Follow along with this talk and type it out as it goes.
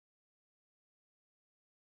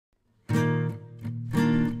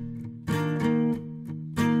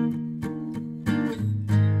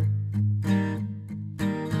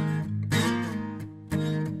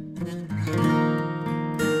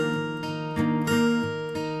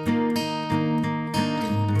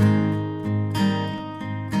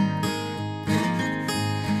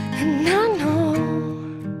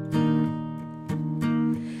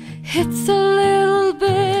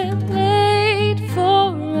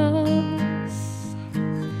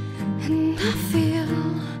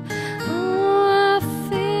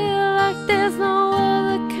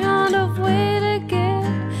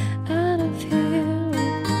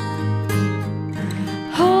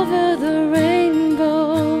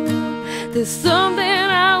there's something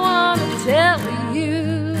I wanna tell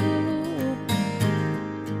you.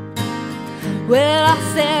 Well, I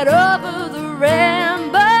said over the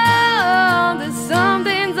rainbow, there's some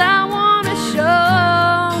things I wanna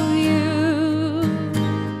show you.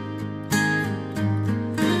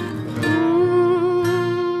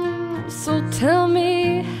 So tell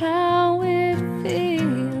me how it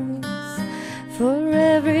feels for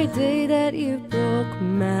every day that you broke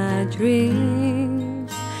my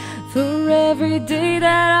dreams, for every day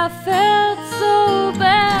that I felt so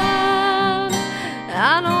bad.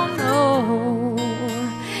 I don't know,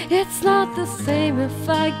 it's not the same if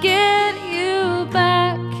I get you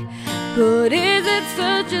back, but is it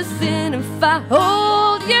such a sin if I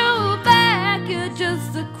hold you back? You're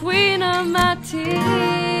just the queen of my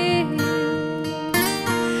tears,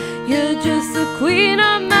 you're just the queen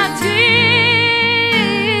of my tears.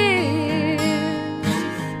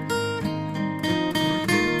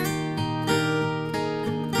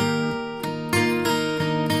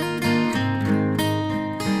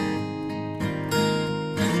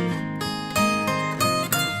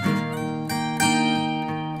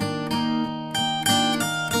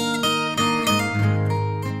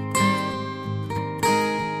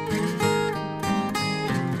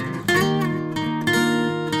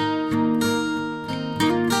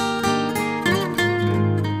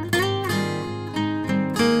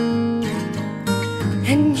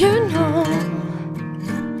 And you know,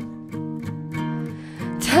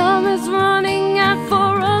 time is running out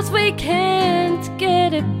for us, we can't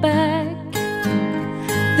get it back.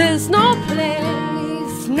 There's no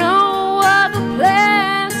place, no other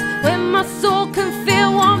place where my soul can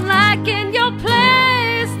feel warm like in your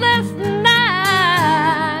place last night.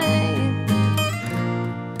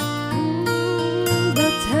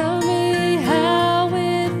 But tell me how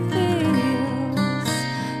it feels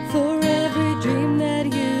for every dream that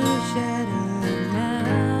you shattered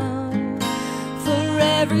now, for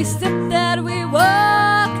every step that we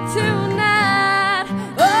walk tonight.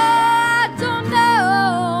 Oh, I don't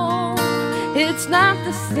know, it's not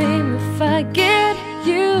the same if I get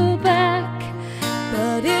you back,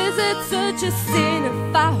 but is it such a sin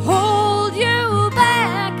if I hold you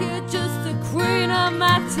back? You're just the queen of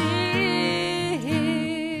my tears,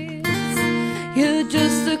 you're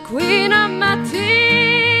just the queen of my tears.